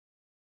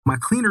my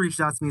cleaner reached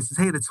out to me and says,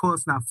 "Hey, the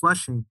toilet's not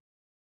flushing."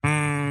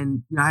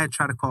 And I had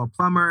tried to call a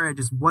plumber. It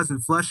just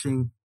wasn't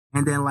flushing.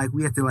 And then like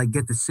we had to like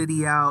get the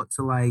city out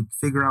to like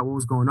figure out what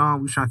was going on.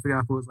 We were trying to figure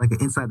out if it was like an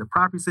inside the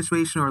property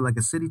situation or like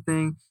a city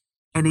thing.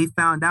 And they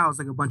found out it was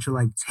like a bunch of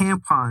like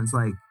tampons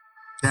like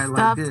that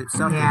like did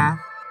something. Yeah.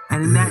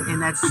 And in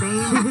that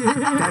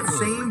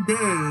same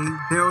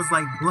day, there was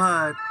like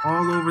blood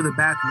all over the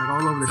bathroom,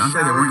 like all over the Sounds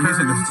shower like they weren't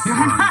using curtains. those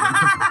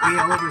tampons.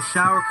 Yeah, all over the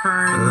shower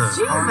curtains.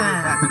 Jesus. all over the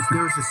bathroom.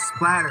 There was just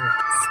splatter.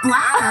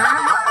 Splatter?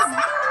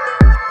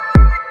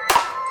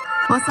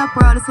 What's up,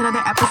 world? It's another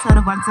episode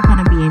of Once Upon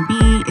a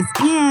B&B. It's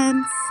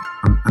Ian.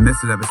 I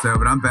missed an episode,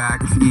 but I'm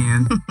back. It's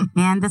Ian.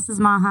 And this is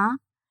Maha.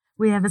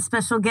 We have a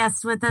special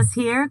guest with us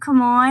here,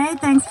 Kamoy.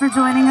 Thanks for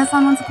joining us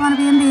on Once Upon a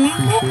B&B.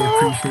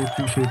 Appreciate.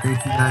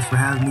 Thank you guys for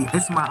having me.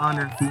 It's my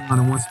honor to be on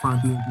a Once Upon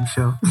a B&B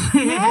show.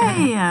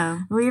 Yay!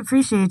 We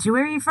appreciate you.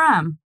 Where are you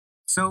from?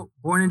 So,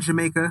 born in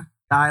Jamaica,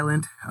 the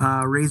island,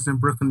 raised in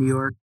Brooklyn, New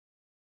York.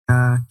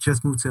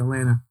 Just moved to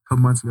Atlanta a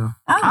couple months ago.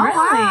 Oh, really?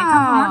 wow. A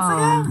couple months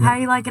ago? Yeah. How are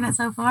you liking it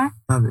so far?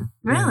 Love it.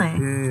 Really?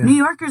 Yeah. New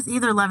Yorkers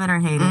either love it or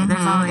hate it. There's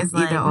Mhm. always It's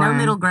like either no or.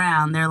 middle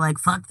ground. They're like,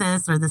 fuck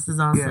this or this is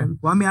Yeah. awesome.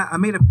 Well, I mean, I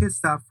made a pit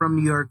stop from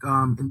New York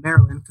in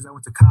Maryland because I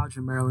went to college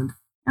in Maryland.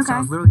 So Okay. I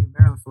was literally in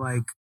Maryland for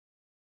like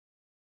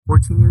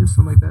 14 years,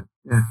 something like that.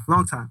 Yeah,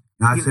 long time.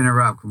 Not to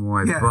interrupt,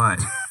 Kamoy, Yeah. but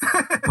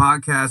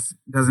podcast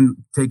doesn't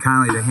take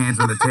kindly to hands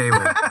on the table.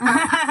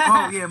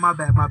 Oh, yeah, my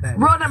bad.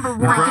 Rule number one,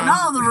 Right.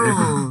 all the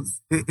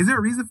rules. Is there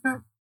a reason for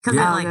that? Because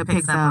Yeah. it like It picks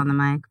picks up up. on the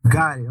mic.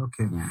 Got it.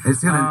 Okay. Yeah.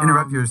 It's going to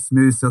interrupt your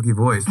smooth, silky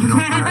voice. We don't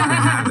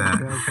have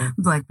that. Okay.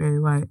 Blackberry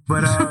White.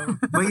 But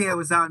yeah, it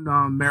was out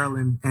in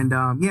Maryland, and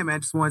yeah, man, I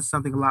just wanted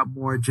something a lot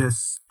more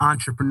just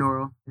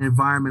entrepreneurial, an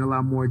environment a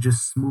lot more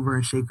just mover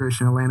and shakerish.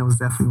 And Atlanta was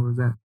definitely where it was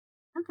at.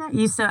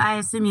 Okay. So I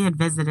assume you had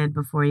visited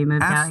before you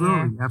moved out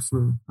here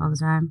Absolutely. all the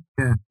time.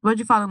 What did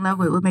you fall in love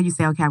with? What made you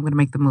say, okay, I'm going to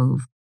make the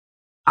move?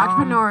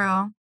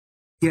 Entrepreneurial.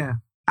 Yeah.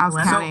 I was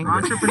Well, So counting.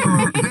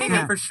 entrepreneurial,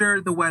 Yeah. for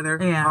sure. The weather.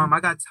 Yeah. I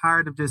got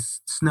tired of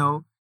just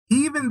snow,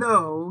 even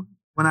though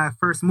when I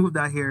first moved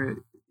out here,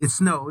 it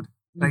snowed.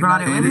 You Like,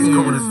 brought not- it and with it's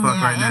you. cold as fuck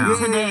right and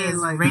now. today Yeah,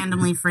 is like-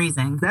 randomly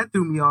freezing. That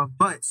threw me off,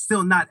 but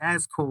still not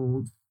as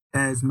cold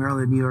as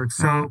Maryland, New York.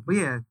 So, Right. but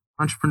yeah,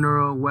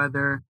 entrepreneurial,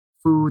 weather,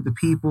 food, the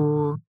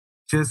people,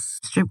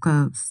 just Strip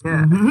clubs.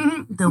 yeah.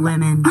 The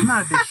women. I'm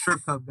not a big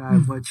strip club guy,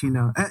 but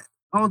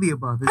all the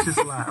above. It's just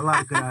a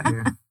lot of good out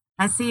here.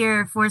 I see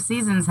your Four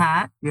Seasons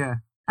hat. Yeah.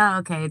 Oh,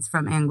 okay. It's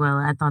from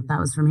Anguilla. I thought that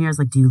was from here. I was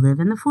like, do you live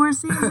in the Four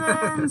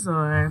Seasons?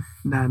 Or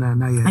No,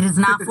 not yet. it is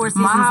not Four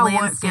Seasons Maha wants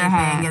your landscaping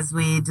hat. as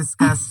we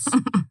discussed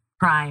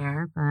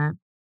prior, but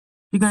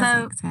You're going to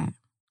So- take his hat.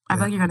 I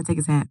feel like you're going to take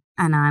his hat.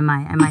 I know I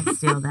might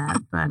steal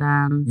that. But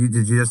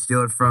Did you just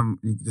steal it from,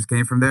 you just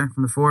came from there,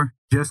 from the four?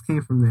 Just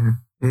came from there.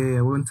 Yeah,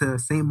 I went to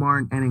St.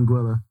 Martin and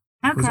Anguilla.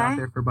 Was out okay.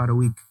 there for about a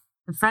week.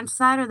 The French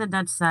side or the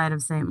Dutch side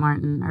of St.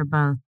 Martin or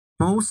both?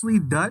 Mostly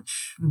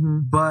Dutch, Mm-hmm.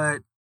 but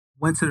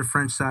went to the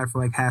French side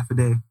for like half a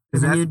day.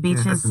 Is it That's- nude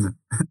beaches? That's in the,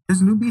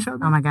 There's a new beach out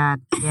there? Oh my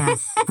God.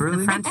 Yes. Really?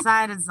 The French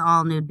side is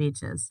all nude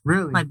beaches.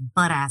 Really? Like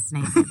butt ass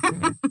naked.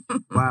 dude.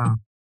 Wow.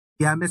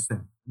 Yeah, I missed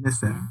that.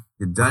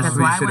 the Dutch That's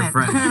we why I should have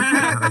went.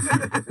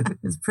 French.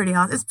 It's pretty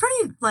awesome. It's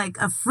pretty like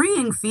a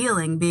freeing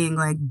feeling being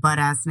like butt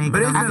ass naked.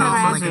 But on isn't the it beach,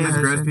 also like, like in it the just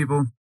gross ocean.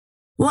 people?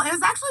 Well, it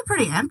was actually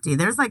pretty empty.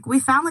 There's like we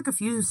found like a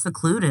few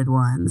secluded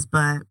ones,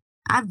 but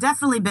I've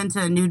definitely been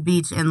to a nude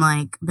beach in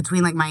like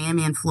between like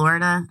Miami and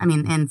Florida. I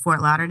mean, in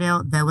Fort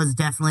Lauderdale, that was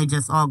definitely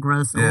just all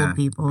gross Yeah. old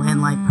people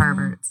and like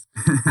perverts.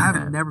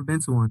 I've never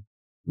been to one.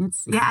 I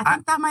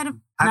think that might have.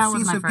 I've that seen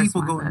was my some first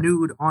people one, go but-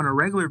 nude on a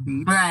regular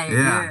beach. Right.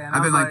 Yeah, and I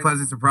I've was been like like-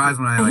 pleasantly surprised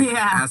when I like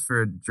Yeah. asked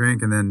for a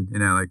drink and then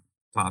like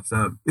pops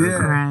up, Yeah.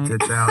 Right.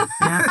 tits out.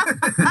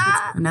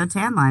 Yeah. No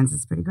tan lines.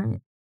 It's pretty great.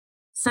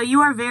 So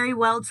you are very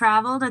well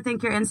traveled. I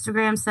think your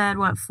Instagram said,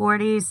 what,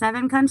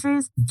 47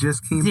 countries?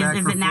 Just came back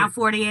Is from it now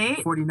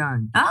 48?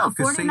 49. Oh,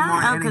 'Cause St. 49.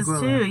 Martin Oh, and because Anguilla.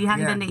 two. You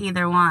haven't Yeah. been to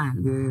either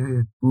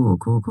one. Yeah. Ooh,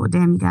 cool.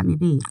 Damn, you got me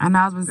beat. I know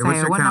I was going Hey, to what's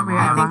say, your what count, number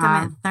you're Maha? at, I think I'm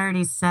Maha? at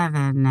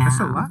 37 now. That's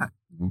a lot.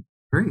 Yeah.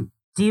 Great.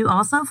 Do you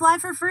also fly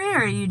for free, or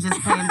are you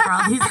just paying for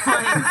all these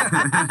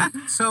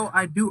flights? So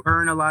I do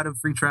earn a lot of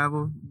free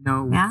travel,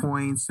 with Yeah?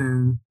 points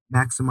and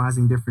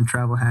maximizing different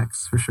travel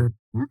hacks for sure.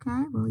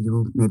 Okay, well,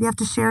 you'll maybe have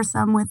to share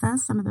some with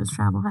us, some of those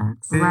travel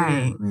hacks Yeah.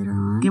 Right. later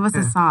on. Give us a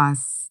Yeah.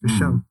 sauce. For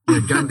sure. Yeah,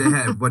 gun to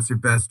head. What's your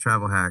best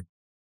travel hack?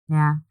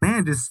 Yeah,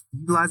 Man, just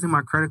utilizing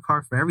my credit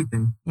card for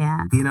everything.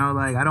 yeah.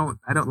 Like I don't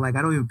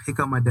even pick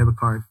up my debit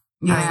card.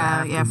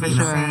 Yeah, yeah, for You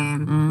sure. know,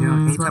 Same.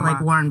 Mhm. It's what anytime like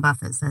I- Warren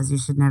Buffett says, you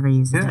should never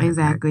use a Yeah. debit card.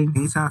 Exactly.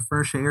 Anytime I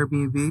furnish an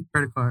Airbnb,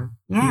 credit card.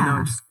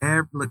 Yeah, Just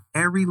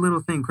every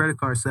little thing, credit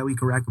card, so that we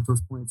can rack up those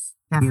points.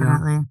 You know?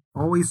 definitely.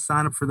 Always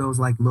sign up for those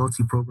like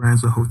loyalty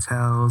programs with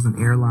hotels and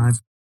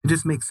airlines. It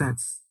just makes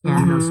sense. Yeah.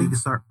 So you can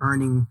start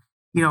earning,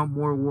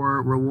 more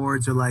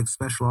rewards or like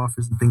special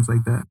offers and things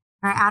like that.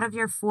 All right, out of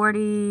your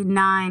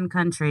 49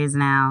 countries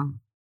now,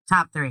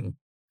 top three.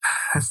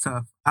 That's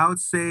tough. I would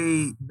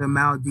say the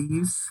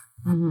Maldives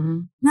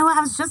No, I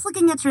was just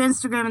looking at your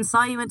Instagram and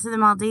saw you went to the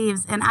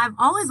Maldives, and I've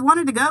always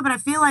wanted to go, but I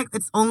feel like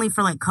it's only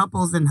for like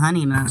couples and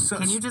honeymoon.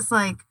 Can you just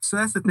like? So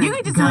that's the thing. You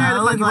can just go wear the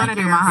fuck with you like want to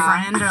your do,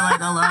 Maha. friend or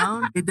like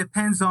alone. It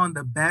depends on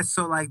the best.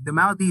 So like the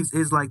Maldives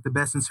is like the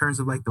best in terms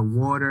of like the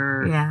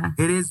water. Yeah.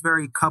 It is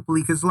very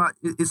coupley because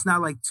it's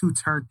not like too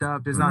turned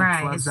up. There's not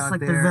Right. clubs It's just out like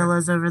there. the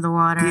villas over the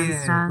water and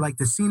Yeah, stuff. like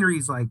the scenery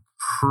is like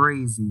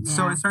crazy.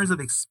 So Yeah. in terms of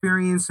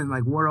experience and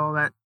like water, all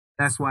that,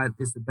 that's why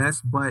it's the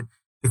best. But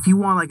if you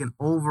want like an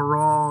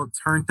overall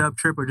turned up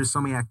trip or just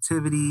so many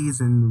activities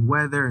and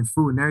weather and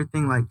food and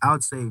everything, like I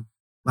would say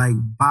like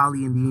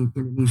Bali in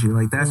Indonesia.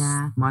 Like that's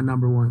my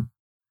number one.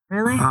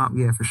 Really?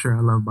 Yeah, for sure.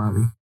 I love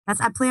Bali.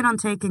 I plan on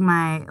taking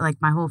my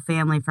whole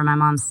family for my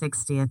mom's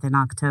 60th in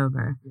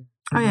October.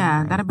 Oh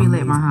yeah, that'll be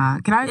lit, Amazing.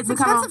 Maha. Can I It's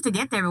become expensive to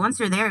get there, but once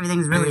you're there,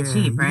 everything's really Yeah,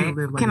 cheap, you right?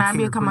 live like Can a I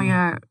king or become queen.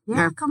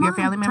 your Come on,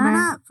 family turn member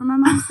up for my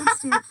mom's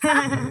 60th.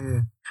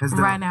 Yeah, that's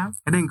dope. right now?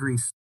 And then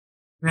Greece.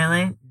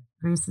 Really?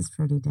 Greece is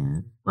pretty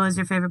dope. What was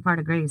your favorite part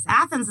of Greece?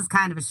 Athens is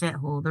kind of a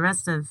shithole. The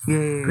rest of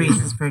Yeah. Greece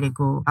is pretty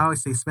cool. I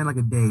always say spend like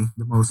a day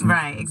the most.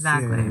 Right,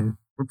 exactly. Yeah.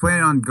 We're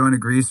planning on going to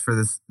Greece for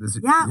this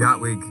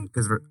yacht week week.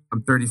 because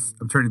I'm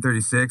turning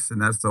 36,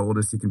 and that's the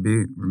oldest you can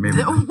be. Or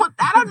maybe I don't know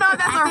if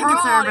that's I a think rule.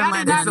 it's urban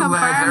I did not legend. It's a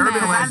legend, confirm urban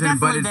that. I've legend,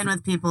 but definitely it's- been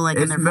with people like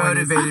in it's their 40s.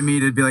 motivated me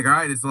to be like, all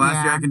right, it's the last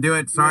year Yeah. I can do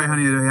it. Sorry,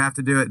 honey, I have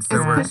to do it. So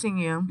It's we're, pushing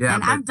you. yeah,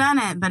 And but I've done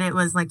it, but it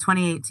was like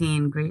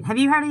 2018 Greece. Have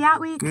you heard of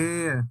Yacht Week?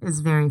 Yeah.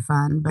 It's very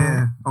fun, but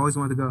Yeah. Always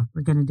wanted to go.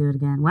 we're going to do it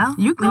again. Well,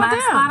 You can we go might have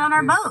a down. spot on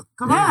our Yeah. boat.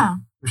 Come Yeah.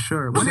 on. For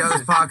sure. We'll see how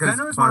this podcast- I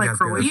know it's more like podcast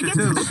goes. Croatia You get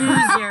too. to choose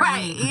your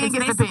Right, week. Ian It's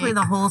gets to basically pick.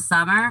 the whole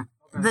summer.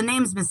 The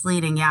name's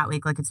misleading, Yacht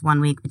Week, like it's 1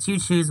 week, but you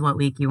choose what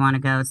week you want to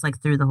go. It's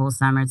like through the whole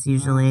summer. It's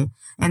usually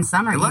in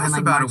summer, It even lasts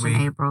like about a March and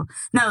week. April.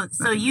 No,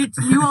 so you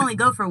only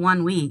go for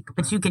 1 week,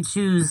 but you could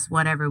choose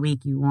whatever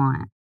week you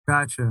want.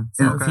 Gotcha.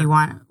 So Okay. if you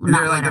want, And not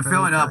they're like they're whatever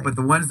filling week, up, but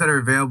the ones that are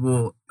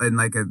available in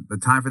like the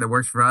time frame that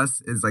works for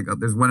us is like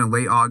there's one in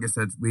late August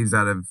that leaves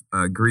out of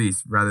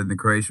Greece rather than the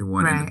Croatian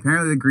one. And Right.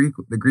 apparently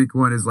the Greek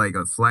one is like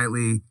a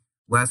slightly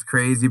less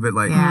crazy, but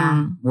like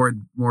Yeah.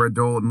 more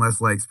adult and less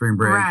like spring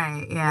break.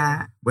 right,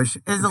 yeah. Which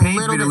Is a pains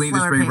little me to bit leave the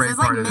slower spring pace. break It's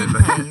like part of it. mid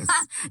But pace.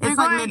 You're It's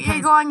like going- mid you're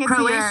pace. going into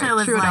Croatia your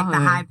was like the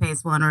Trudeauhood. high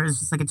pace one, where it was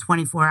just like a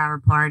 24-hour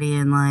party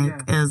and like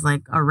Yeah. it was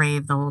like a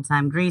rave the whole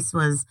time. Greece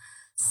was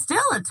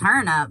still a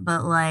turn up,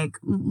 but like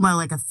more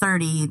like a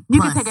 30. You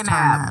can plus take a turn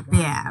nap. up.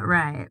 Yeah,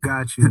 right.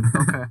 Got you.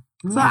 Okay.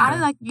 So out of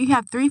like you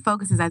have 3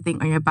 focuses, I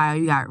think, on your bio.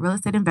 You got real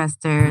estate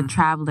investor,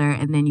 traveler,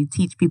 and then you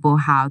teach people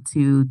how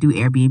to do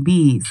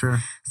Airbnbs. Sure.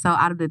 So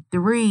out of the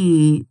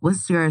 3,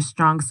 what's your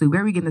strong suit?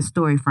 Where are we getting the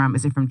story from?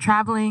 Is it from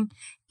traveling,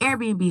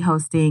 Airbnb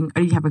hosting,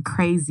 or do you have a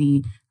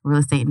crazy real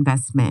estate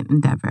investment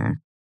endeavor?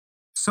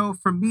 So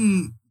for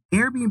me,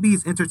 Airbnb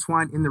is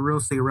intertwined in the real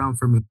estate realm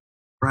for me,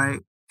 right?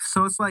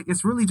 So it's like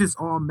it's really just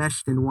all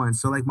meshed in one.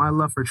 So like my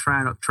love for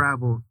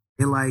travel,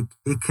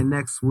 it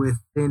connects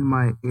within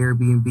my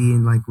Airbnb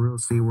and like real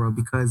estate world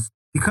because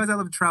I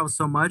love to travel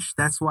so much.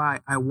 That's why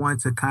I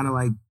want to kind of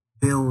like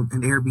build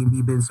an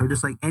Airbnb business or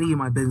just like any of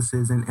my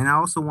businesses, and I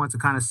also want to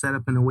kind of set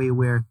up in a way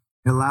where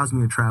it allows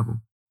me to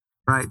travel,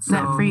 right?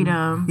 That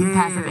freedom, yeah,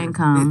 passive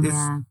income.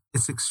 Yeah.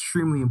 It's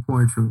extremely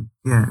important for me.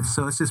 Yeah,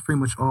 so it's just pretty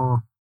much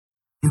all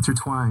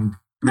intertwined.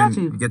 Got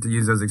then you. you get to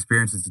use those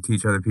experiences to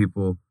teach other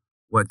people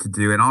what to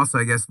do, and also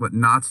I guess what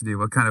not to do.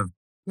 What kind of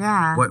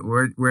Yeah.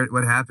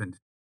 what happened?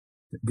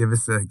 Give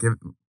us a give.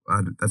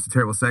 That's a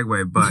terrible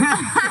segue, but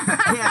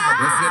Yeah.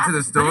 let's get to the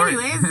But story.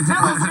 anyways,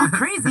 tell us your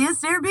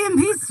craziest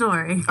Airbnb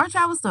story. Or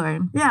travel story.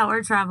 Yeah,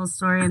 or travel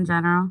story in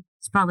general.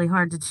 It's probably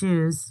hard to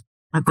choose.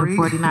 Like the Great.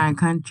 49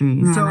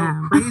 countries. Yeah. So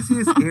know.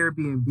 craziest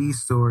Airbnb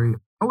story.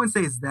 I wouldn't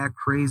say it's that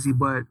crazy,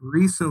 but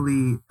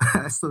recently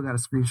I still got a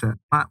screenshot.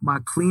 My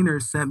cleaner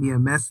sent me a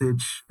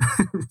message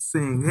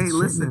saying, "Hey, Shit in the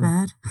listen,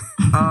 bed.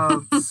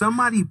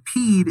 somebody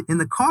peed in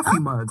the coffee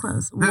mug."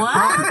 Close.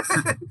 What?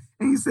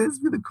 And he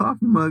sends me the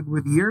coffee mug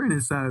with urine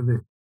inside of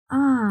it,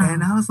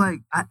 and I was like,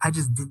 I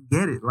just didn't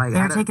get it. Like,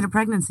 They're I don't- taking a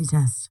pregnancy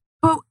test.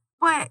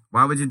 But,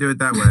 Why would you do it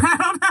that way? I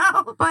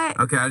don't know. but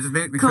Okay, I just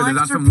make sure there's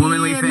not Collect your some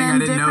womanly pee and thing I then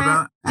didn't know dip it.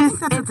 about. I think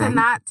just that's a and to thing.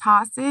 not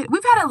toss it.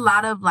 We've had a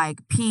lot of like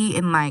pee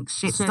and like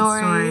shit Shit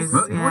stories. stories.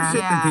 What Yeah. shit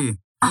Yeah. and pee?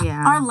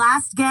 Yeah. Our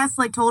last guest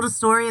like told a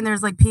story and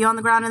there's like pee on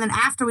the ground, and then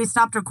after we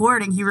stopped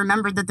recording, he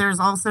remembered that there's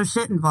also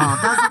shit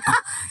involved. I was like,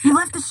 you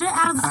left the shit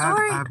out of the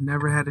story? I've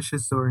never had a shit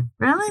story.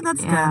 Really?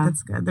 That's Yeah. good.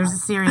 That's good. There's a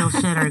serial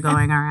shitter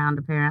going around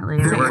apparently.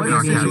 There They're was working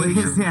on a him.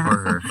 situation. Yeah. Or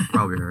her.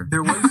 Probably her.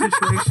 There was a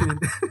situation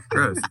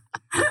Gross.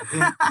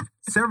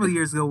 several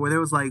years ago where there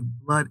was like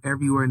blood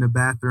everywhere in the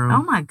bathroom.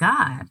 Oh my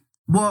God.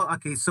 Well,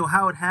 okay, so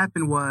how it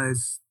happened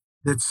was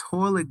the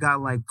toilet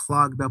got like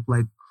clogged up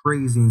like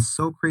crazy, and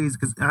so crazy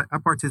because I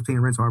participate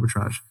in rental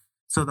arbitrage.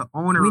 So the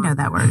owner, We know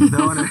that word.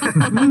 The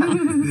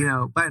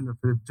owner,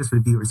 but just for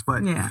the viewers.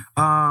 But Yeah.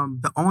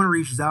 the owner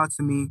reaches out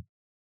to me.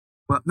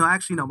 Well, no,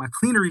 actually, no. My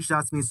cleaner reached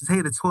out to me and says,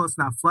 "Hey, the toilet's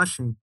not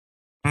flushing,"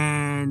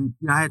 and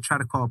I had tried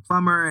to call a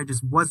plumber. It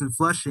just wasn't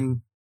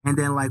flushing. And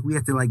then like we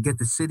had to like get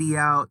the city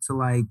out to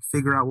like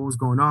figure out what was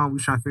going on. We were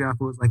trying to figure out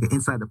if it was like an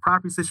inside the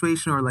property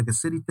situation or like a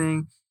city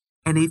thing.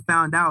 And they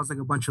found out it was like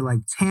a bunch of like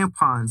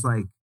tampons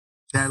like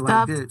that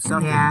like did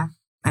something. Yeah.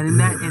 And in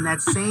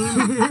that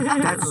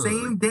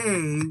same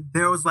day,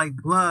 there was like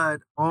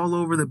blood all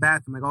over the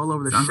bathroom, like all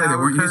over the Sounds like they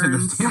shower weren't using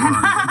curtains. those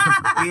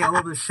tampons. Yeah, all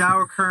over the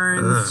shower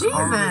curtains. Ugh.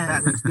 All over the Jesus.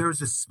 bath- like, there was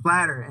just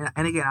splatter.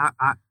 And again,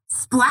 I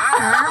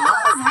Splatter?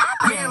 What was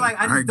happening? yeah, like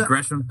All right,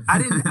 Gresham. I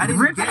didn't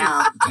Ripping get it.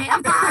 out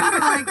tampons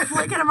and like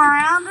flicking them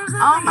around or something?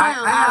 Oh my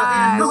I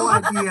have no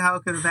gosh. idea how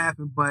it could have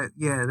happened, but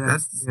yeah,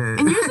 That's- yeah.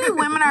 And usually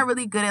women are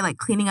really good at like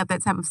cleaning up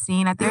that type of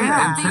scene. I think,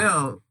 Yeah. I think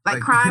Until like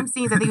crime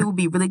scenes, I think it would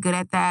be really good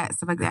at that,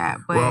 stuff like that.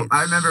 But Well,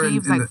 I remember she in,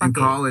 was like, in fuck it.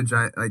 college,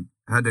 I like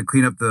had to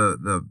clean up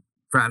the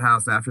frat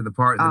house after the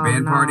Oh,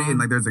 band party, no. and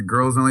like there's a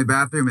girls only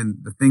bathroom, and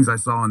the things I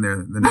saw in there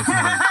the next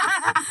morning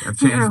have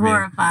changed You're me.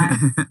 horrified.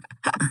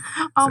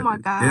 Oh So, my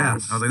gosh. Yeah, I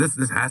was like,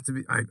 this has to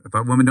be. I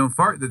thought women don't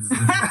fart. This is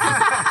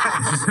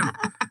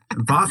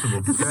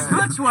impossible. This is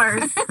much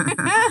worse.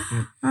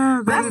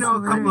 But, That's you know,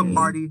 a couple of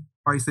hilarious.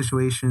 party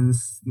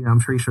situations. You know, I'm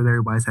pretty sure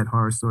everybody's had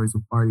horror stories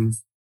with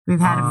parties. We've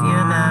had a few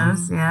of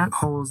those, yeah.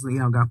 Holes, you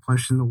know, got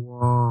punched in the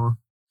wall.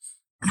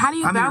 How do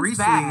you I mean, bounce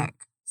recently- back?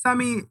 So I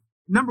mean,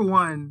 number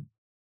one,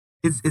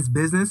 it's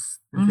business.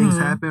 And Things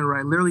Mhm. happen,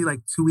 right? Literally,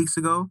 like 2 weeks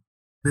ago,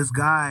 this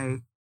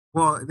guy.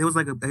 Well, there was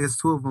like I guess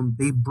 2 of them.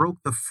 They broke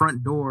the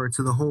front door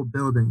to the whole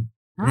building,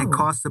 and it Oh.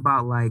 cost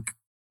about like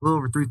a little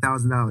over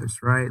 $3,000,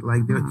 right?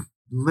 Like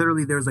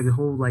literally, there was like a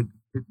whole like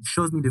it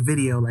shows me the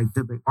video, like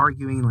they're like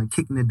arguing, like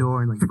kicking the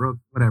door, and like broke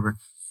whatever.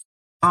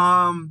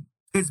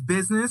 It's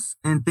business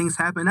and things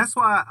happen. That's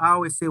why I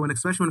always say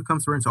especially when it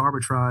comes to rental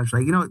arbitrage,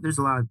 like, you know, there's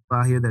a lot of people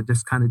out here that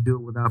just kind of do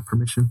it without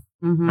permission.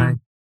 Mm-hmm. Right.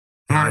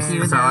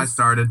 That's how I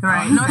started.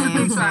 Right. No, it's a Same,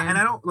 big sign, same. and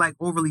I don't like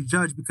overly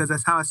judge because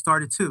that's how I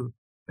started too.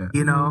 Yeah.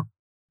 You know,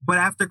 but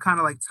after kind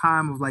of like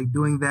time of like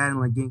doing that and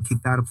like getting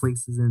kicked out of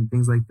places and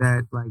things like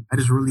that, like I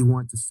just really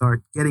want to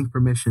start getting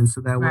permission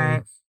so that way,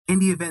 Right. in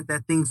the event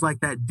that things like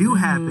that do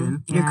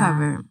happen, You're Yeah.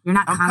 covered. You're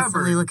not I'm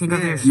constantly covered. looking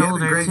over Yeah. your You have a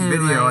shoulder, great too.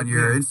 video like- on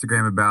your yeah.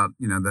 Instagram about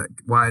that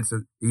why it's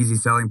an easy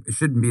selling. It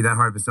shouldn't be that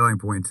hard of a selling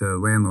point to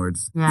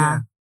landlords.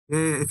 Yeah. yeah,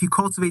 if you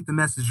cultivate the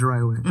message the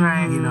right way,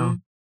 Right. you know.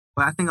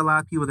 But I think a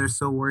lot of people, they're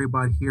so worried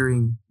about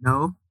hearing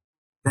no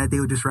that they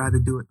would just rather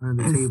do it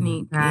under the And table.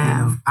 sneak. Right. You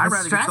know, I'd It's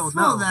rather get stressful, told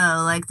no.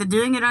 though. Like, the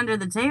doing it under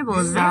the table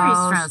is So very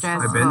stressful.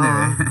 stressful. I've been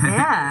there.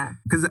 Yeah.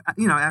 Because,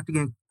 you know, after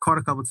getting caught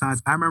a couple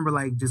times, I remember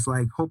like just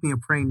like hoping and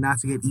praying not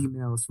to get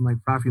emails from like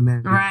property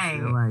managers. Right.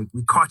 They're like,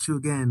 we caught you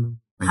again.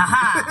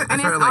 Haha.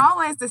 And sort it's of like-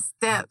 always the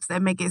steps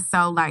that make it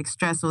so like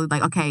stressful.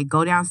 Like, okay,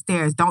 go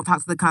downstairs. Don't talk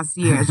to the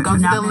concierge. Go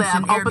to Not the left.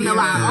 mention Open the Airbnb.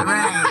 line.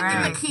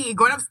 Right, Give the key.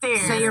 Go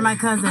upstairs. Say you're my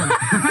cousin.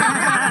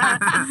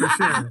 For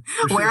sure.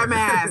 For Wear sure. a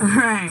mask.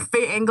 Right.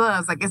 Fit and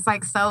gloves. Like, it's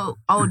like so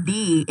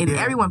OD, and Yeah.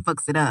 everyone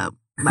fucks it up.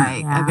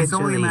 Like, Yeah. It's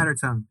only a eventually. matter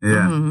of time.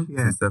 Yeah, Mhm.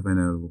 Yeah. it's definitely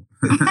notable.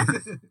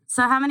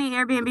 So, how many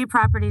Airbnb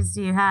properties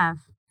do you have?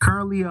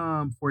 Currently,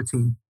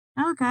 14.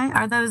 Okay.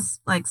 Are those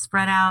like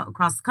spread out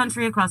across the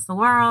country, across the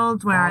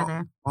world? Where are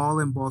they? All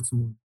in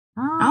Baltimore.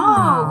 Oh,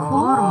 Baltimore,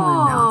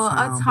 cool. downtown,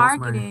 A Baltimore.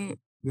 targeted.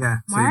 Yeah.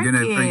 So are you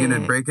gonna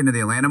Market. break into the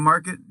Atlanta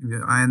market?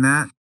 You eyeing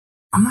that?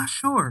 I'm not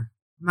sure.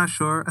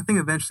 I think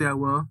eventually I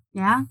will.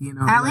 Yeah. You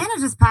know, like- Atlanta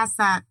just passed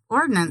that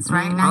ordinance,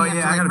 right? Now Oh you have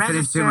yeah, to, I like, gotta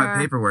finish doing my register.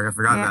 paperwork. I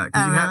forgot Yeah. that.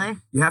 'Cause Oh, you really?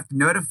 you have to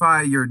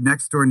notify your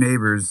next door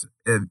neighbors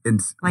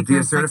Like via you're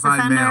a sex certified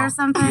offender mail or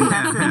something?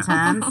 Yeah. That's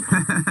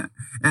intense.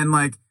 And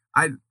like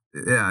it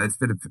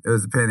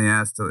was a pain in the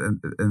ass and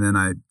then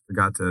I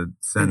forgot to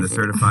send the Finish it.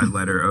 certified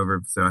letter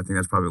over. So I think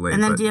that's probably late.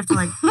 And then but- do you have to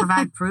like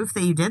provide proof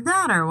that you did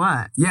that or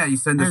what? Yeah, you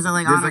send this. There's a,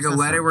 like, there's honor like a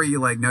letter system. where you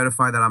like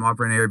notify that I'm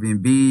operating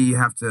Airbnb. You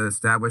have to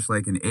establish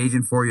like an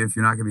agent for you if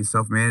you're not going to be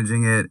self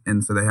managing it,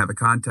 and so they have a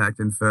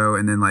contact info,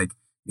 and then like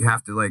you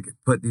have to like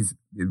put these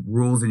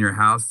rules in your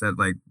house that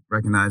like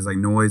recognize like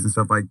noise and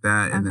stuff like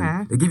that, and Okay.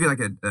 then they give you like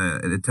a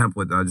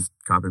template. I just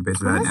copy and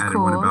pasted Oh, that and that's added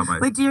one cool. about my.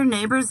 Wait, do your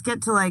neighbors get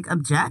to like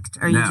object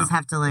or you No. just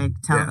have to like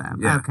tell Yeah, them?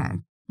 yeah. Okay. I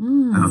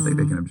don't think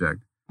they Mm. can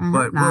object, I hope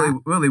but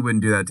not. Willie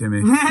wouldn't do that to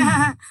me.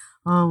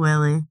 Oh,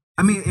 Willie.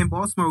 I mean, in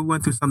Baltimore, we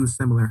went through something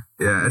similar.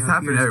 Yeah, it's Yeah,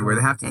 happening years everywhere.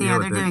 ago. They have to deal Yeah,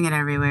 with they're it. doing it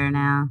everywhere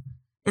now.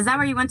 Is that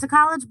where you went to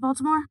college,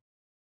 Baltimore?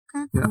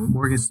 Okay, Yeah, cool.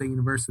 Morgan State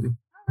University.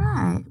 All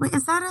right. Wait,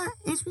 is that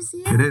a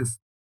HBCU? It is.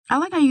 I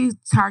like how you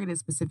targeted a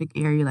specific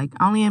area, like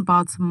only in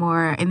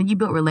Baltimore, and then you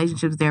built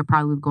relationships there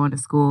probably with going to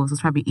school, so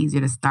it's probably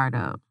easier to start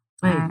up.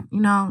 But, Right. you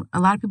know, a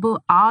lot of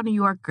people, all New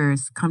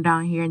Yorkers come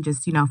down here and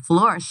just, you know,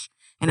 flourish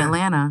in Yeah.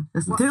 Atlanta.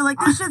 They're like,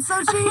 this shit's so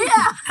cheap.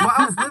 Yeah. Well,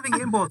 I was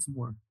living in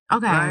Baltimore,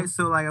 Okay. right?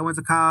 So, like, I went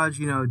to college,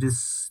 you know,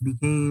 just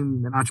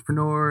became an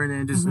entrepreneur, and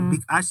then just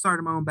Mhm. I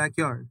started my own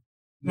backyard.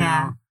 you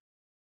Yeah.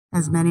 know?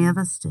 As many of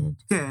us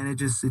did. Yeah, and it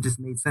just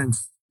made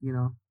sense, you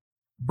know.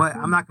 But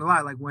I'm not gonna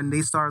lie, like when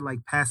they started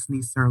like passing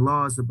these certain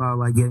laws about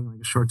like getting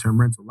like a short-term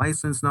rental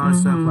license and all that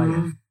stuff, like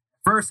Mhm.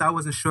 first I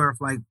wasn't sure if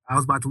like I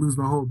was about to lose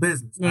my whole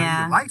business. I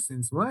Yeah. need a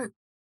license, what?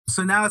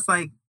 So now it's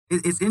like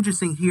it's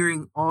interesting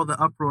hearing all the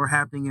uproar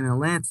happening in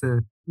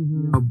Atlanta, you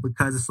Mhm. know,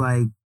 because it's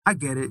like I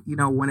get it. You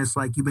know, when it's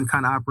like you've been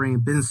kind of operating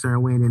business a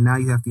certain way and then now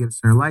you have to get a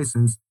certain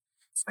license.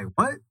 It's like,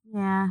 what?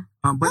 Yeah.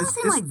 But Doesn't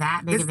seem like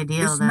that big of a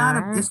deal, it's though. not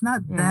right? it's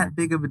not Yeah. that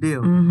big of a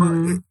deal.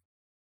 Mhm.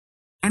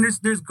 And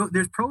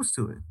there's pros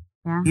to it.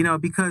 Yeah. You know,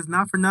 because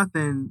not for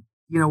nothing,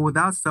 you know,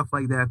 without stuff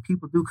like that,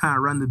 people do kind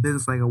of run the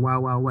business like a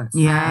wild, wild west.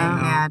 Yeah.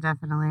 You know? Yeah,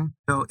 definitely.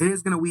 So it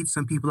is going to weed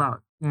some people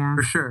out Yeah.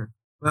 for sure.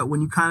 But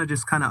when you kind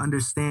of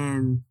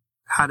understand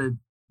how to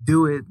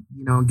do it,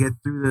 you know, and get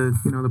through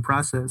the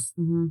process,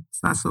 hmm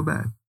it's not so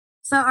bad.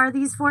 So are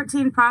these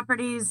 14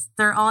 properties,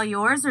 they're all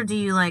yours, or do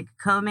you like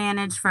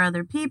co-manage for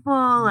other people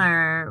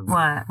or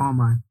what? All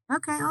mine.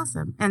 Okay,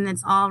 awesome. And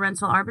it's all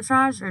rental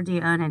arbitrage, or do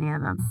you own any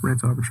of them?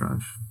 Rent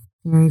arbitrage.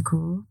 Very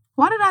cool.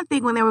 Why did I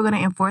think when they were going to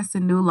enforce the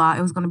new law,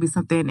 it was going to be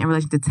something in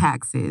relation to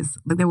taxes?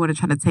 Like they were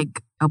trying to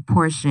take a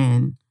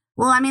portion.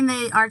 Well, I mean,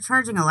 they are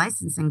charging a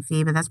licensing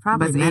fee, but that's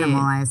probably That's minimal,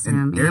 it. I assume.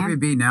 And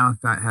Airbnb now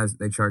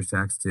they charge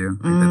tax too.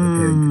 Like,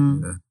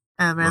 Mm. that they pay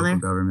Oh, the really? local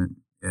government.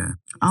 Yeah.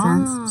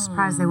 I'm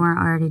surprised they weren't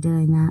already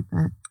doing that,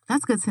 but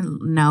That's good to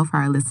know for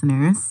our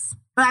listeners.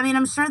 I mean,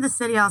 I'm sure the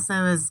city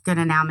also is going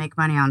to now make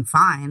money on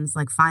fines,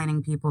 like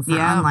fining people for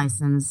Yeah.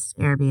 unlicensed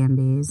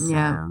Airbnbs. So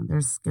Yeah.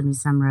 there's going to be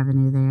some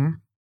revenue there.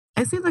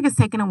 It seems like it's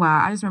taken a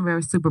while. I just remember it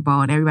was Super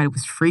Bowl and everybody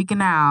was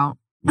freaking out.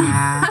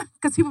 Yeah.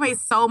 Because people made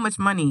so much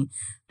money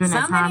during So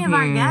that time many of our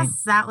period.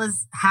 guests, that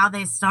was how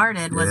they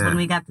started, was Yeah. when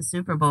we got the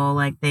Super Bowl.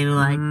 Like, they were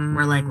like,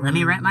 let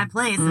me rent my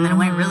place. And then it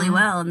went really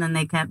well, and then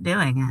they kept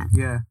doing it.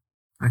 Yeah.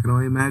 I can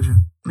only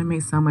imagine. They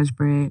made so much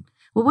bread.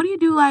 Well, what do you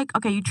do? Like,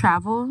 okay, you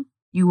travel,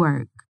 you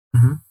work.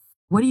 Mhm.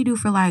 What do you do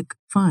for like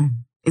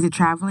fun? Is it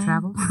traveling?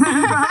 Travel?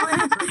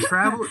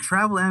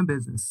 Travel and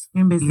business.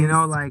 In business. You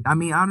know, like, I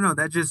mean, I don't know.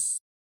 That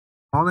just,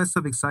 all that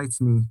stuff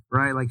excites me,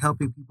 right? Like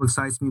helping people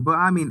excites me. But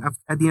I mean,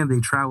 at the end of the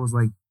day, travel is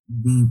like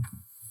the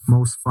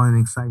most fun,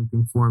 exciting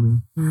thing for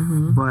me.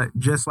 Mm-hmm. But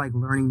just like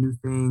learning new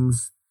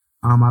things.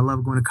 I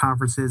love going to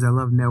conferences. I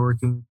love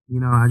networking. You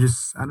know, I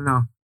don't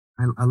know.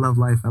 I love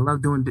life. I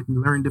love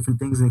learning different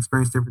things and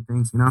experience different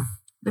things, you know?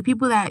 The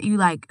people that you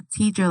like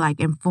teach or like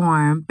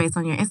inform based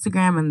on your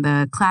Instagram and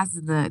the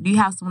classes, do you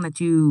have someone that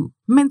you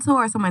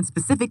mentor or someone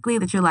specifically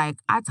that you're like,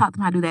 I taught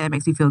them how to do that, it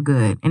makes me feel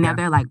good. And now Yeah.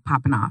 they're like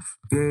popping off.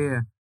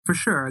 Yeah. For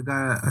sure. I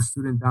got a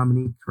student,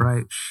 Dominique,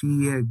 right?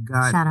 She had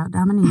got... Shout out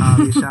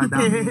Dominique. Shout out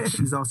Dominique.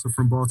 She's also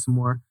from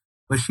Baltimore.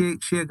 But she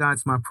had got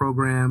into my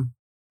program,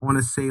 I want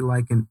to say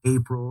like in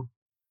April.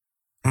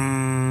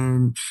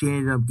 And she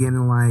ended up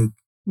getting like,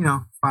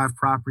 5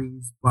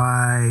 properties by,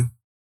 I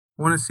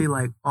want to say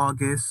like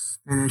August.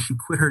 And then she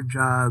quit her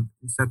job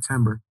in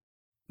September,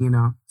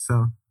 So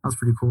that was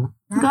pretty cool.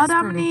 That's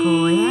Go, pretty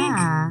cool, Dominique.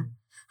 yeah.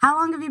 How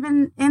long have you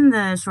been in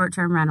the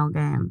short-term rental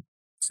game?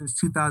 Since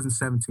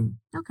 2017.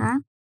 Okay.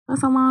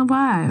 That's a long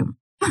vibe.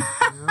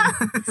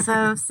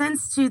 So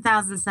since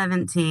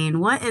 2017,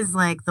 what is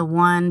like the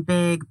one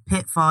big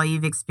pitfall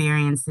you've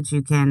experienced that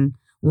you can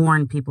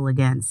warn people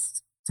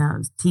against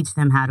to teach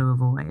them how to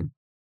avoid?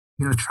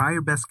 Try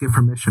your best to get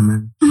permission,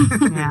 man.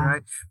 Yeah.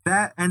 Right?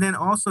 That, and then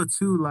also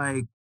too,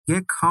 like,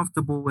 get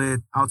comfortable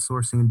with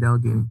outsourcing and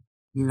delegating.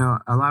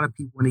 A lot of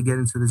people, when they get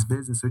into this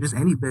business or just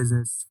any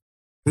business,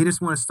 they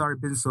just want to start a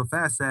business so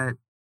fast that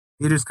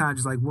they're just kind of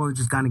just like, well,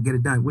 just gotta get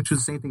it done, which was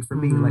the same thing for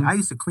me. Mhm. Like, I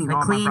used to clean Like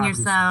all clean my properties.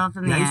 yourself,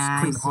 and Yeah, yeah,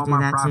 I used to clean all my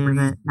do that too,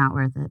 properties. but not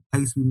worth it. I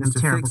used to be I'm a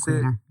Mr. terrible Fix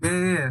cleaner. It.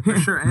 Yeah, for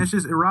sure. And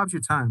it robs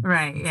your time.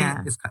 Right? You Yeah.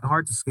 can't- It's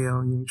hard to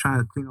scale. You're trying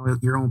to clean all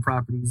your own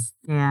properties.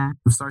 Yeah.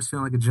 It starts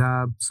feeling like a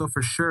job. So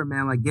for sure,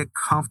 man, like get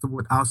comfortable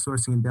with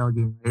outsourcing and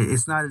delegating.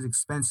 It's not as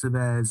expensive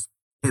as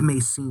it may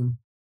seem,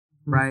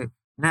 Mhm. right?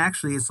 And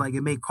actually, it's like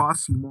it may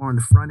cost you more on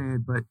the front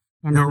end, but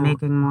And then You'll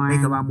making more.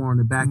 make a lot more on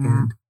the back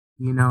Yeah.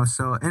 end,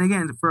 So, and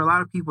again, for a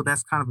lot of people,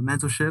 that's kind of a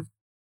mental shift,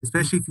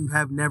 especially if you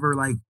have never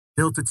like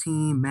built a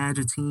team, managed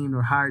a team,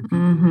 or hired people.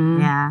 Mm-hmm.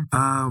 Yeah.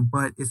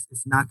 But it's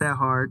not that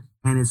hard,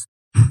 and it's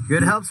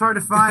Good help's hard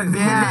to find.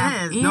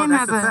 Yeah. It is. Ian No,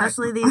 has that's a fact.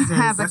 Especially these days.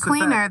 has a That's a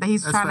cleaner fact. that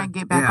he's That's trying to fact.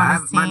 get back Yeah,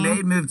 on his team. my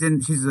maid moved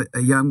in. She's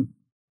a young,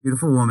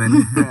 beautiful woman,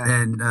 Yeah.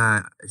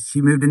 and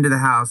she moved into the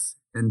house,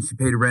 and she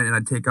paid rent, and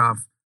I'd take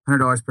off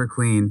 $100 per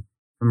clean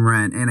from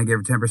rent, and I gave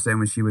her 10%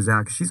 when she was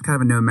out, because she's kind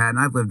of a nomad, and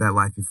I've lived that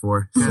life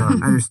before, so I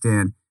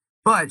understand.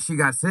 But she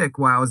got sick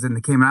while I was in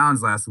the Cayman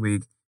Islands last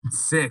week.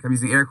 Sick. I'm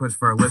using air quotes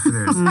for our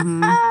listeners.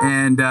 Mhm.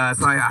 And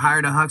so I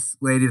hired a Hux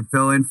lady to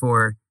fill in for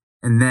her,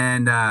 and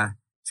then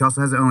she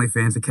also has an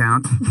OnlyFans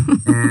account,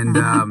 and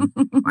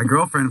my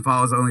girlfriend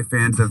follows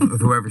OnlyFans of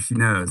whoever she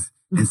knows.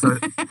 And so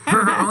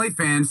for her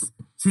OnlyFans,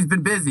 she's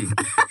been busy,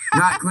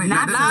 not clean.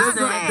 Not does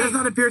sick.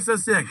 not appear so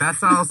sick.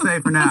 That's all I'll say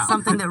for now.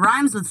 Something that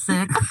rhymes with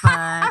sick,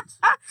 but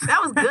That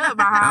was good, Oh,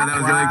 Bahar. that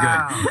was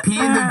Wow. really good. P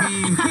and the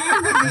B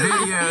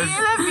videos.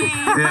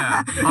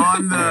 Yeah,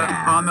 on the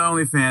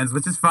OnlyFans,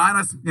 which is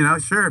fine.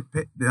 Sure,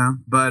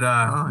 but Oh,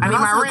 I mean, mean,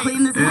 my also rent.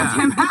 clean this Yeah.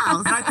 goddamn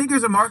house. and I think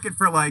there's a market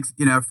for like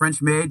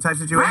French maid type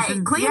situation.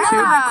 Right, clean Yeah, it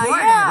and record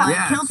yeah. it. Like,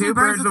 Yeah, kill two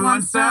birds with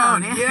one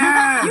stone.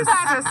 Yes. You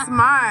guys are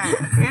smart.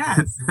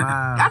 Yes.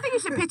 wow. I think you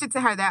should pitch it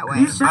to her that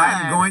way. You should.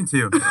 I'm going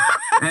to.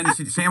 And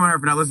shame on her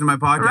for not listening to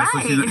my podcast, so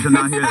Right. she'll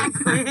not hear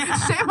Exactly.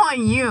 Shame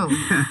on you.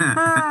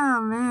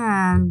 Oh,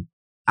 man.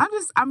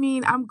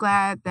 I'm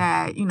glad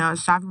that,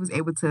 Shafi was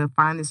able to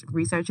find this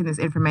research and this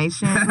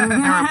information and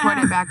report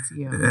it back to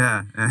you.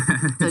 Yeah.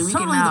 So It's we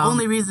totally can the know.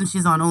 only reason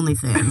she's on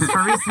OnlyFans,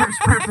 for research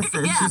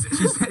purposes. Yeah.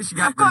 She said she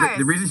got Of course.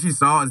 the reason she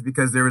saw is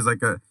because there was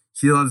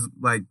she loves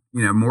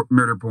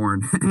murder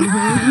porn.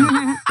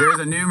 Mm-hmm. There was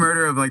a new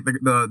murder of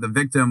the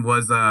victim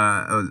has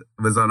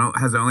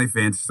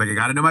OnlyFans. She's like, I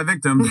gotta know my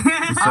victim. So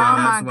that's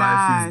my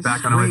why she was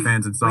gosh. back on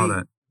OnlyFans and saw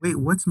that. Wait,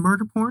 what's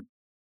murder porn?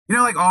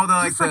 Like all the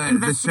Just like the show,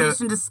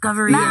 investigation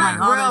discovery. Not and,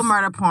 like, all real those-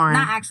 murder porn.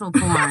 Not actual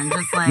porn,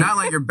 just like not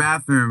like your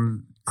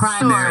bathroom crime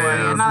scenarios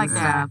stories and not like and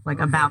that. stuff, like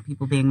about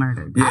people being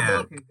murdered.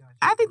 Yeah.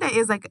 I think that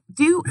is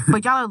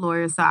but y'all are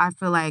lawyers, so I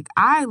feel like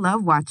I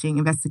love watching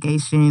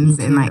investigations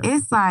Me and too.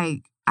 it's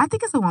like, I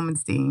think it's a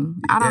woman's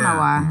thing. I don't know Yeah.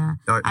 why.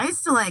 Yeah. I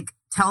used to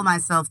tell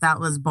myself that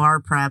was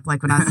bar prep,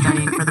 like when I was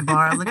studying for the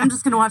bar. I was like, I'm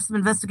just gonna watch some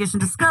investigation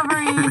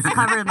discoveries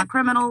covered in the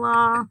criminal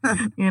law.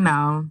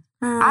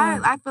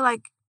 I feel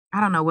like, I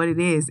don't know what it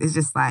is. It's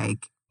just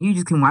like, you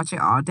just can watch it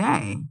all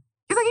day.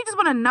 It's like you just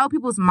want to know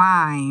people's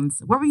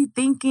minds. What were you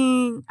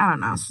thinking? I don't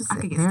know. It's just I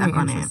could get very stuck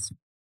on it. interesting.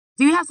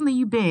 Do you have something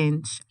you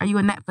binge? Are you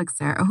a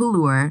Netflixer, a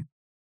Huluer?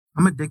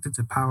 I'm addicted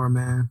to Power,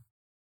 man.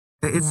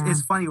 It's Yeah.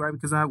 it's funny, right?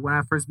 Because when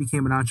I first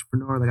became an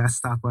entrepreneur, I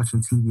stopped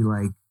watching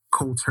TV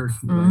cold turkey.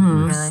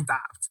 Mhm. I Really?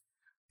 stopped.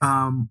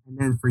 And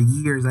then for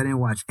years, I didn't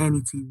watch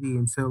any TV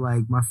until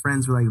my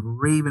friends were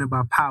raving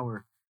about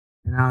Power,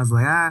 and I was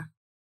like,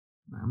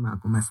 I'm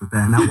not gonna mess with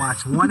that. And I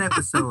watched one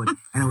episode,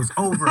 and it was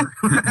over.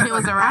 It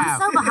was a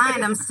wrap. I'm so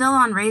behind. I'm still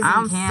on Raising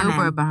I'm Cannon.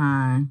 super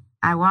behind.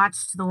 I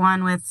watched the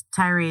one with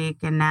Tyreek,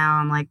 and now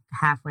I'm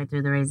halfway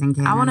through the Raising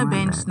Cannon. I want to one,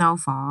 binge but-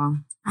 Snowfall.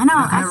 I know.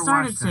 I've I never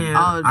started watched to. that.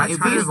 Oh, I if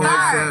try you to avoid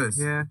start, shows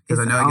Yeah. because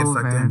I know I get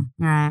sucked over. in.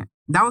 Right.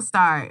 Don't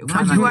start. I Once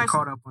don't you get watch,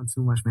 caught up on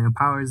too much, man.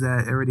 Power is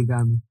that it already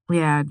got me.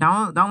 yeah,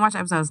 don't watch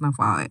episodes of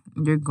Snowfall.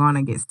 You're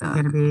gonna get I'm stuck.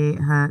 gonna be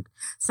hooked.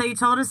 So you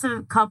told us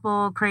a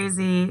couple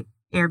crazy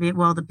Airbnb.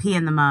 Well, the pee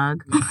in the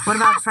mug. What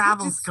about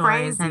travel Which is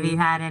stories? Have crazy. you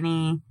had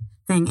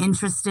anything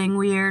interesting,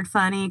 weird,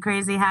 funny,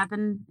 crazy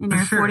happen in For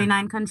your sure.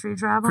 49 country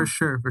travel? For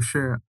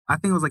sure. I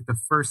think it was the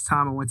first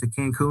time I went to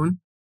Cancun.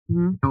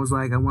 Mhm. It was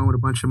I went with a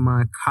bunch of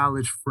my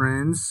college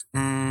friends,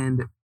 and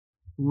it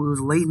was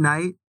late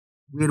night.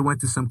 We had went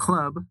to some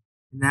club,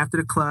 and after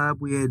the club,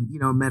 we had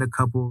met a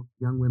couple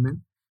young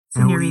women.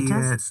 And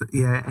Senoritas?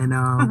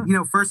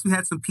 and first we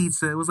had some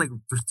pizza. It was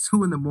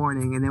 2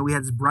 a.m, and then we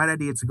had this bright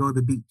idea to go to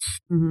the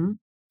beach. Mm-hmm.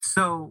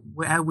 So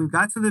when we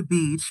got to the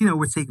beach,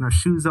 we're taking our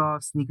shoes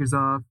off, sneakers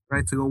off,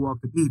 right, to go walk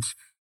the beach.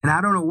 And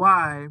I don't know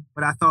why,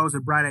 but I thought it was a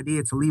bright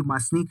idea to leave my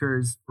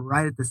sneakers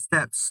right at the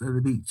steps of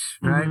the beach,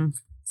 right? Mhm.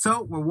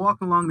 So we're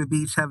walking along the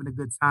beach, having a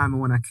good time.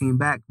 And when I came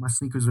back, my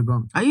sneakers were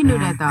gone. Oh, you knew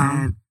that though.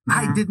 And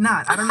I Yeah. did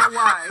not. I don't know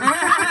why.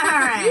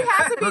 Right. You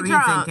had to be What were you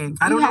drunk. thinking?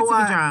 I don't You had know to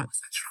why. be drunk.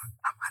 Was I drunk?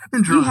 I might have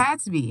been drunk. You had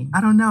to be.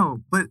 I don't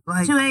know, but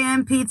 2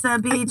 a.m. pizza,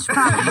 beach,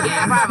 probably.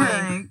 Yeah,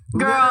 probably.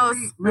 Girls,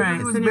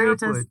 literally was senoritas.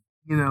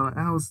 barefoot.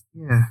 I was,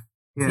 yeah.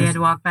 You had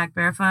to walk back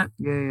barefoot.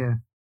 Yeah.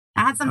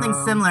 I had something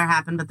similar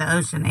happen, but the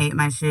ocean ate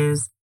my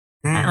shoes.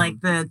 Damn.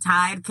 The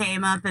tide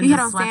came up and You had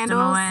just on swept them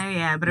sandals? away.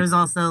 Yeah, but it was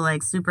also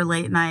super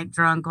late night,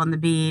 drunk on the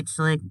beach.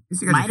 You got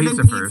Might your have pizza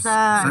been first. pizza.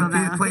 I Some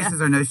don't know.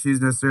 places are no shoes,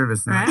 no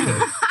service. Right.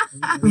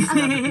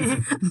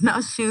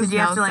 No shoes, Did you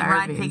have no to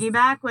ride service.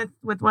 piggyback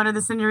with one of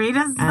the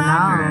senoritas? I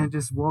back, know. or- Man,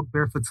 just walk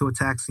barefoot to a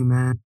taxi,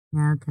 man.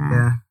 Yeah, okay.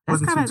 Yeah.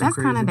 That's Wasn't too kind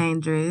crazy. of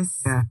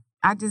dangerous. Yeah.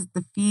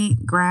 The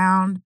feet,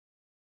 ground.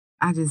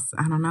 I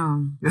don't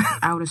know.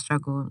 I would have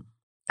struggled.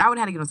 I would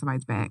have had to get on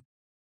somebody's back.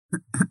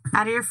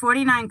 Out of your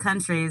 49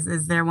 countries,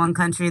 is there one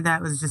country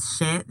that was just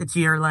shit that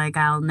you're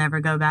I'll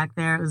never go back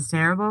there? It was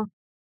terrible.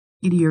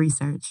 You do your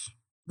research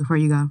before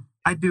you go.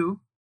 I do,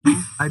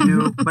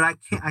 but I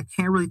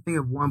can't really think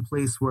of one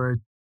place where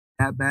it's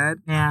that bad.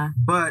 Yeah.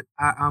 But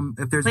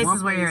if there's Places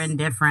one where you're place-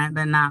 indifferent,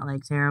 but not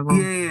terrible.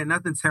 yeah,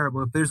 nothing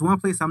terrible. If there's one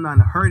place I'm not in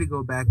a hurry to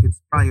go back,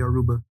 it's probably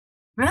Aruba.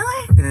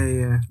 Really?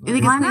 Yeah. You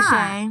think Why it's not?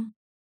 cliche?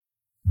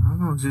 I don't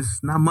know,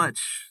 just not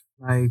much.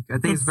 I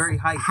think it's very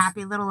hyped.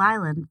 Happy little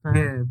island. But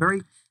Yeah,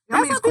 very.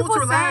 That's it's what cool people to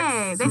relax.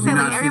 say. They Did say you like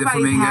not see the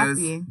everybody's flamingos?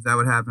 happy. Is that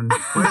what happened?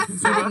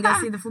 You didn't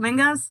go see the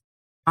flamingos?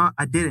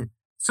 I didn't.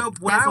 So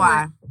when That's I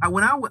why. went,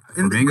 when I went,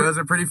 Flamingos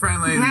are pretty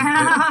friendly.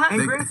 and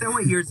They- granted, I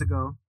went years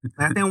ago.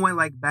 I think I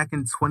went back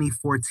in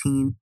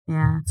 2014.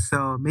 Yeah.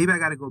 So maybe I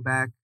got to go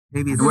back.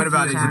 Maybe it's And what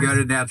about few did you go times.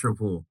 to natural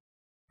pool?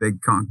 Big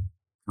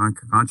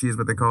conchi is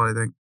what they call it, I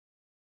think.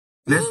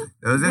 Those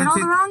are Did the all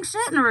two. the wrong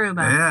shit in Aruba.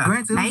 Yeah.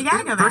 Granted, Now you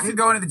gotta go back. First, you're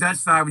going to the Dutch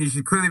side when you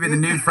should clearly be in the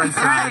nude French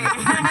side.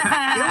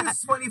 It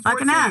was Fucking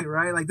 2014, up.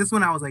 right? Like this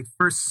when I was like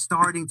first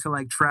starting to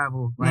like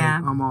travel. Like,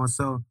 Yeah. almost.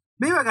 So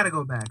maybe I gotta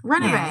go back.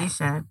 Run it Yeah, you back.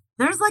 should.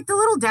 There's like the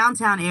little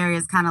downtown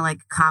areas, kind of like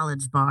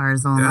college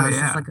bars almost.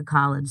 yeah. It's like a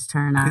college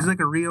turn up. There's like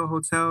a Rio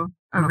hotel.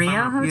 I A don't know if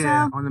Rio I'm- hotel?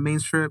 Yeah, on the main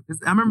strip.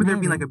 I remember there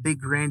being Maybe. like a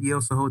big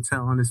Grandiosa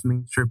hotel on this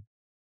main strip.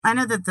 I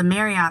know that the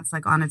Marriott's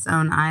like on its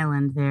own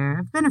island there.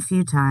 I've been a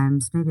few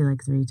times, maybe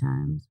like 3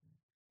 times.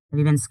 Have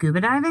you been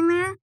scuba diving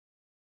there?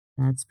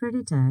 That's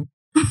pretty tight.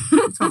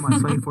 You're talking about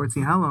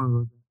 2014. How long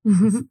ago?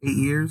 was that? 8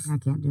 years? I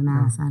can't do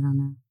math. I don't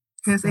know.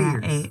 Yeah, it's 8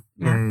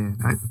 Yeah, years.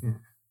 8.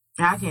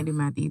 Yeah. I can't do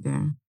math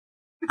either.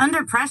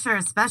 Under pressure,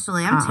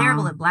 especially. I'm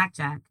terrible at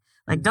blackjack.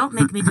 Like, don't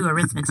make me do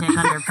arithmetic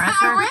under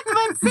pressure.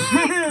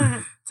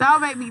 Arithmetic.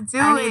 Don't make me do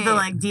I it. need the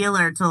like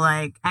dealer to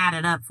like add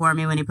it up for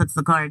me when he puts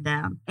the card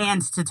down,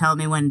 and to tell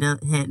me when to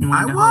hit and when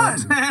I to won.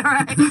 hold.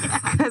 Right? Yeah.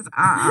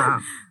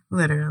 Because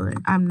Literally.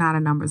 I'm not a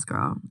numbers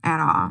girl at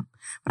all.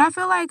 But I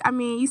feel like, I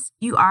mean,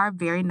 you are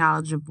very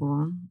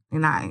knowledgeable.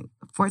 And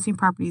 14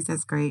 properties,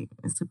 that's great.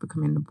 It's super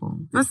commendable.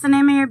 What's the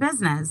name of your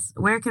business?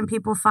 Where can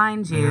people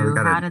find Yeah, you? we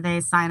gotta- How do they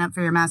sign up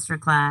for your master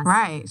class?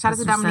 Right. Shout out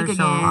to What's your Dominique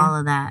social, again. All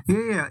of that.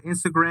 Yeah.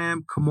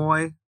 Instagram,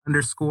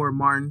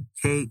 Kamoy_Martin,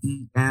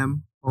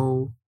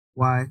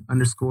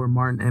 KEMOY_Martin,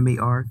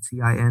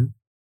 MARTIN.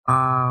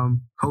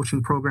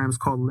 Coaching program is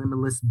called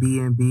Limitless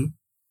BNB,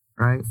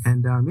 right?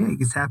 And you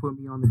can tap with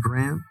me on the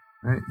gram,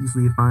 right?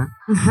 Easily find.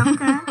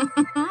 Okay.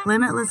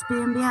 Limitless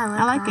B&B.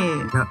 I like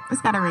it. Yep.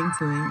 It's got a ring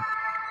to it.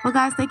 Well,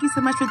 guys, thank you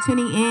so much for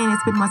tuning in.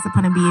 It's been Once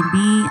Upon a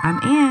B&B.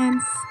 I'm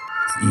Ans.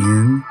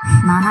 Ian.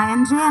 Maha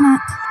and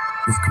Janet.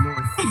 It's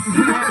Kamoy. And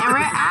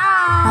we're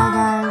out. Bye,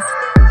 guys.